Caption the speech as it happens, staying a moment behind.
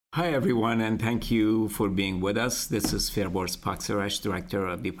Hi, everyone, and thank you for being with us. This is Ferbors Paksaresh, Director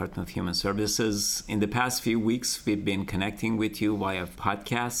of Department of Human Services. In the past few weeks, we've been connecting with you via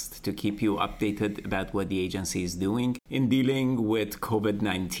podcast to keep you updated about what the agency is doing in dealing with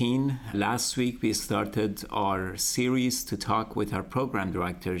COVID-19. Last week, we started our series to talk with our program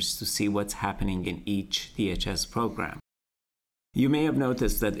directors to see what's happening in each DHS program. You may have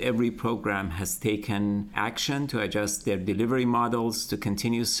noticed that every program has taken action to adjust their delivery models to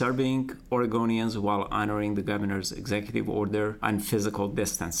continue serving Oregonians while honoring the governor's executive order on physical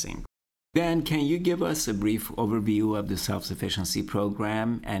distancing. Dan, can you give us a brief overview of the self-sufficiency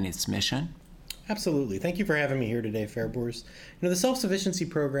program and its mission? Absolutely. Thank you for having me here today, Ferbors. The self-sufficiency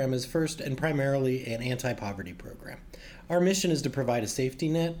program is first and primarily an anti-poverty program. Our mission is to provide a safety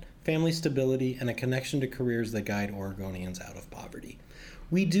net, family stability, and a connection to careers that guide Oregonians out of poverty.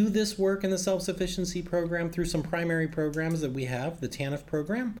 We do this work in the self-sufficiency program through some primary programs that we have, the TANF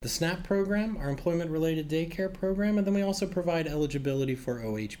program, the SNAP program, our employment-related daycare program, and then we also provide eligibility for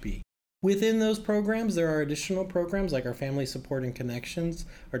OHB. Within those programs, there are additional programs like our Family Support and Connections,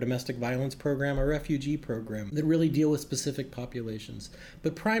 our Domestic Violence Program, our Refugee Program that really deal with specific populations.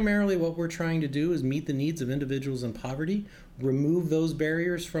 But primarily what we're trying to do is meet the needs of individuals in poverty, remove those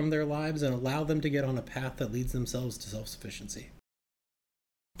barriers from their lives, and allow them to get on a path that leads themselves to self-sufficiency.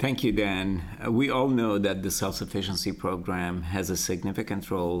 Thank you, Dan. We all know that the self-sufficiency program has a significant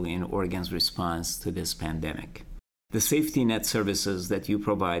role in Oregon's response to this pandemic. The safety net services that you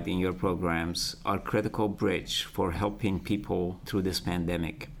provide in your programs are a critical bridge for helping people through this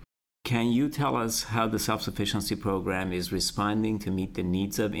pandemic. Can you tell us how the self-sufficiency program is responding to meet the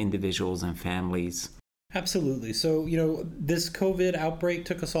needs of individuals and families? Absolutely. So, this COVID outbreak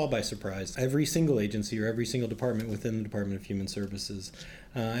took us all by surprise. Every single agency or every single department within the Department of Human Services.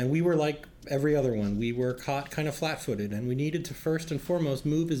 And we were like every other one. We were caught kind of flat-footed, and we needed to first and foremost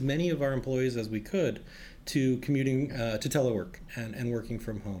move as many of our employees as we could to commuting to telework and working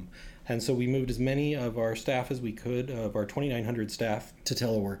from home. And so we moved as many of our staff as we could, of our 2,900 staff, to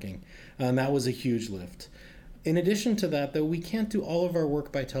teleworking. And that was a huge lift. In addition to that, though, we can't do all of our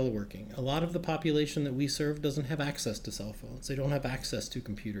work by teleworking. A lot of the population that we serve doesn't have access to cell phones. They don't have access to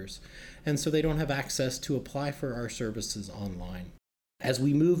computers. And so they don't have access to apply for our services online. As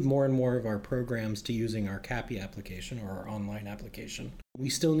we moved more and more of our programs to using our CAPI application or our online application, we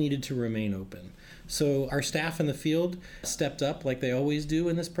still needed to remain open. So our staff in the field stepped up like they always do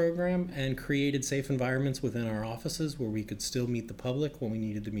in this program and created safe environments within our offices where we could still meet the public when we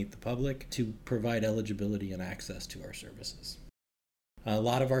needed to meet the public to provide eligibility and access to our services. A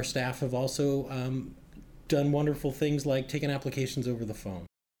lot of our staff have also done wonderful things like taken applications over the phone,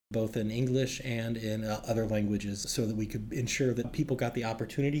 both in English and in other languages, so that we could ensure that people got the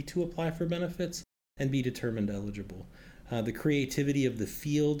opportunity to apply for benefits and be determined eligible. The creativity of the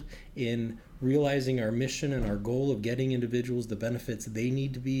field in realizing our mission and our goal of getting individuals the benefits they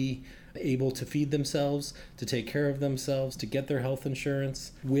need to be able to feed themselves, to take care of themselves, to get their health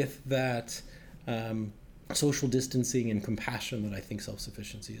insurance, with that social distancing and compassion that I think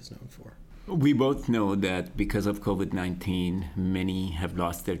self-sufficiency is known for. We both know that because of COVID-19, many have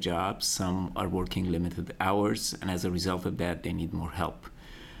lost their jobs. Some are working limited hours, and as a result of that, they need more help.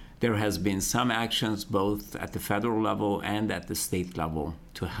 There has been some actions both at the federal level and at the state level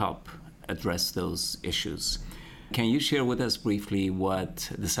to help address those issues. Can you share with us briefly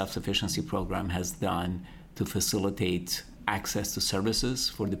what the self-sufficiency program has done to facilitate access to services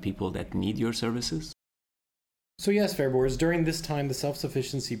for the people that need your services? So yes, Ferbors, during this time, the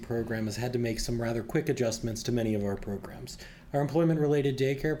self-sufficiency program has had to make some rather quick adjustments to many of our programs. Our employment-related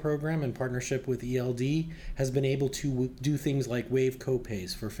daycare program, in partnership with ELD, has been able to do things like waive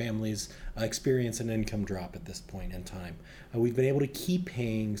copays for families experience an income drop at this point in time. We've been able to keep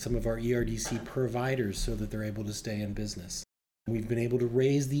paying some of our ERDC providers so that they're able to stay in business. We've been able to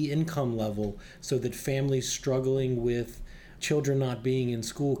raise the income level so that families struggling with children not being in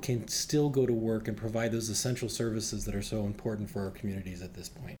school can still go to work and provide those essential services that are so important for our communities at this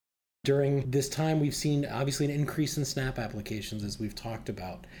point. During this time, we've seen obviously an increase in SNAP applications, as we've talked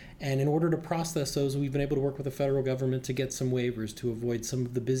about. And in order to process those, we've been able to work with the federal government to get some waivers to avoid some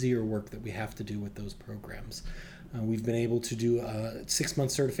of the busier work that we have to do with those programs. We've been able to do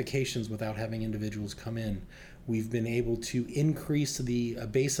 6-month certifications without having individuals come in. We've been able to increase the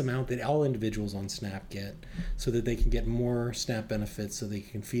base amount that all individuals on SNAP get so that they can get more SNAP benefits so they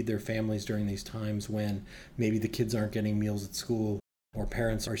can feed their families during these times when maybe the kids aren't getting meals at school or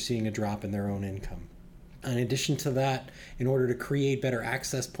parents are seeing a drop in their own income. In addition to that, in order to create better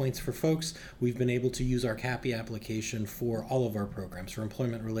access points for folks, we've been able to use our CAPI application for all of our programs, for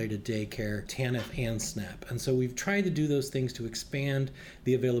employment-related daycare, TANF, and SNAP. And so we've tried to do those things to expand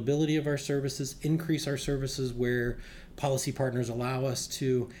the availability of our services, increase our services where policy partners allow us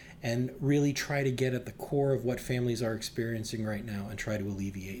to, and really try to get at the core of what families are experiencing right now and try to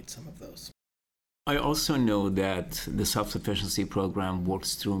alleviate some of those. I also know that the self-sufficiency program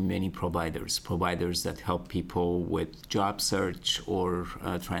works through many providers that help people with job search or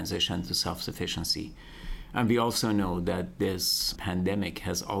transition to self-sufficiency. And we also know that this pandemic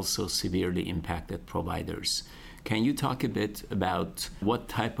has also severely impacted providers. Can you talk a bit about what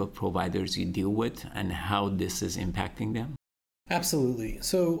type of providers you deal with and how this is impacting them? Absolutely.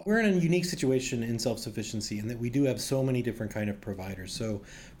 So we're in a unique situation in self-sufficiency in that we do have so many different kind of providers. So,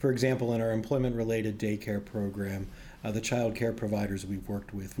 for example, in our employment-related daycare program, the child care providers we've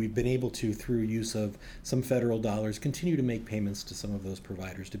worked with, we've been able to, through use of some federal dollars, continue to make payments to some of those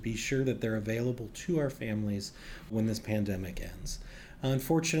providers to be sure that they're available to our families when this pandemic ends.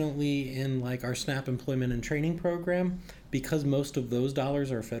 Unfortunately, in like our SNAP employment and training program, because most of those dollars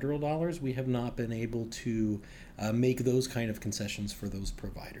are federal dollars, we have not been able to make those kind of concessions for those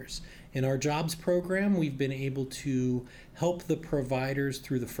providers. In our jobs program, we've been able to help the providers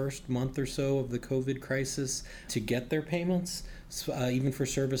through the first month or so of the COVID crisis to get their payments, even for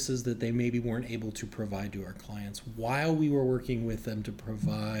services that they maybe weren't able to provide to our clients, while we were working with them to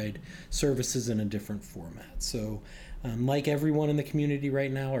provide services in a different format. So like everyone in the community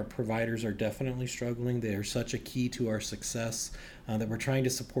right now, our providers are definitely struggling. They are such a key to our success that we're trying to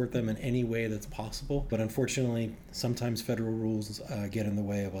support them in any way that's possible. But unfortunately, sometimes federal rules get in the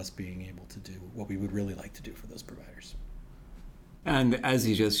way of us being able to do what we would really like to do for those providers. And as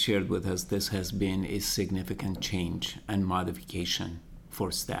you just shared with us, this has been a significant change and modification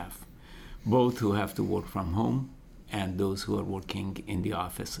for staff, both who have to work from home and those who are working in the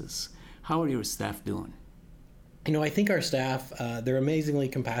offices. How are your staff doing? You know, I think our staff, they're amazingly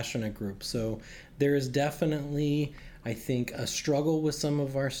compassionate group. So there is definitely, I think, a struggle with some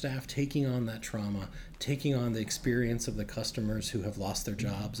of our staff taking on that trauma, taking on the experience of the customers who have lost their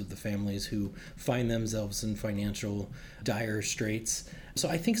jobs, of the families who find themselves in financial dire straits. So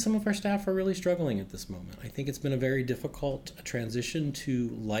I think some of our staff are really struggling at this moment. I think it's been a very difficult transition to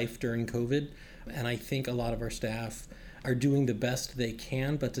life during COVID. And I think a lot of our staff are doing the best they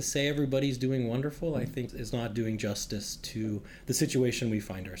can, but to say everybody's doing wonderful, I think is not doing justice to the situation we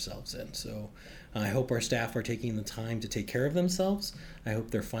find ourselves in. So I hope our staff are taking the time to take care of themselves. I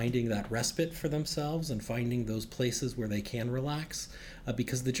hope they're finding that respite for themselves and finding those places where they can relax,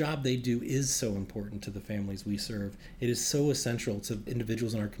 because the job they do is so important to the families we serve. It is so essential to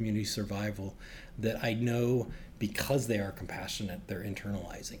individuals in our community survival that I know because they are compassionate, they're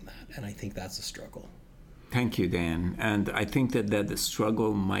internalizing that. And I think that's a struggle. Thank you, Dan. And I think that the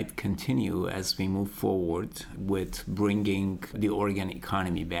struggle might continue as we move forward with bringing the Oregon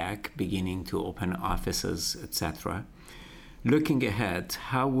economy back, beginning to open offices, etc. Looking ahead,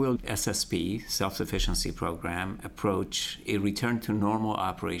 how will SSP, Self-Sufficiency Program, approach a return to normal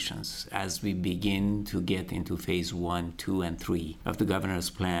operations as we begin to get into phase 1, 2, and 3 of the governor's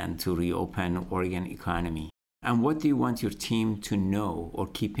plan to reopen Oregon economy? And what do you want your team to know or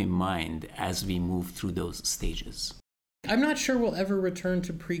keep in mind as we move through those stages? I'm not sure we'll ever return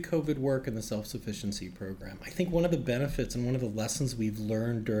to pre-COVID work in the self-sufficiency program. I think one of the benefits and one of the lessons we've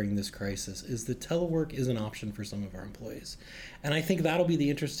learned during this crisis is that telework is an option for some of our employees. And I think that'll be the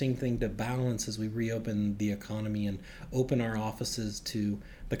interesting thing to balance as we reopen the economy and open our offices to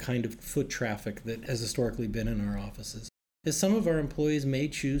the kind of foot traffic that has historically been in our offices. Is some of our employees may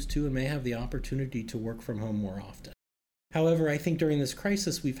choose to and may have the opportunity to work from home more often. However, I think during this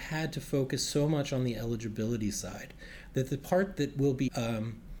crisis, we've had to focus so much on the eligibility side that the part that will be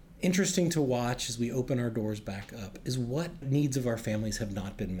interesting to watch as we open our doors back up is what needs of our families have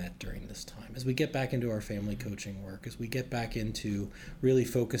not been met during this time. As we get back into our family coaching work, as we get back into really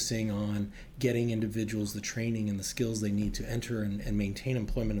focusing on getting individuals the training and the skills they need to enter and maintain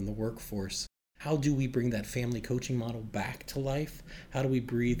employment in the workforce. How do we bring that family coaching model back to life? How do we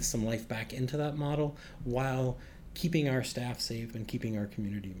breathe some life back into that model while keeping our staff safe and keeping our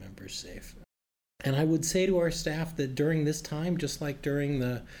community members safe? And I would say to our staff that during this time, just like during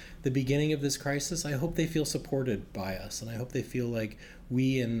the beginning of this crisis, I hope they feel supported by us. And I hope they feel like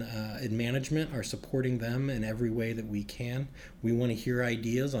we in management are supporting them in every way that we can. We want to hear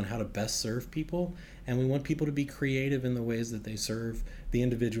ideas on how to best serve people. And we want people to be creative in the ways that they serve the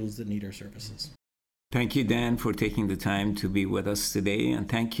individuals that need our services. Thank you, Dan, for taking the time to be with us today. And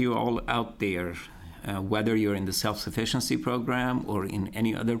thank you all out there whether you're in the self-sufficiency program or in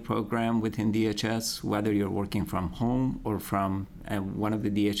any other program within DHS, whether you're working from home or from one of the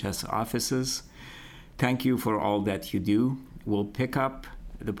DHS offices. Thank you for all that you do. We'll pick up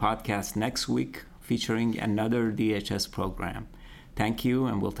the podcast next week featuring another DHS program. Thank you,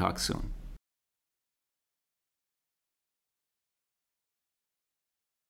 and we'll talk soon.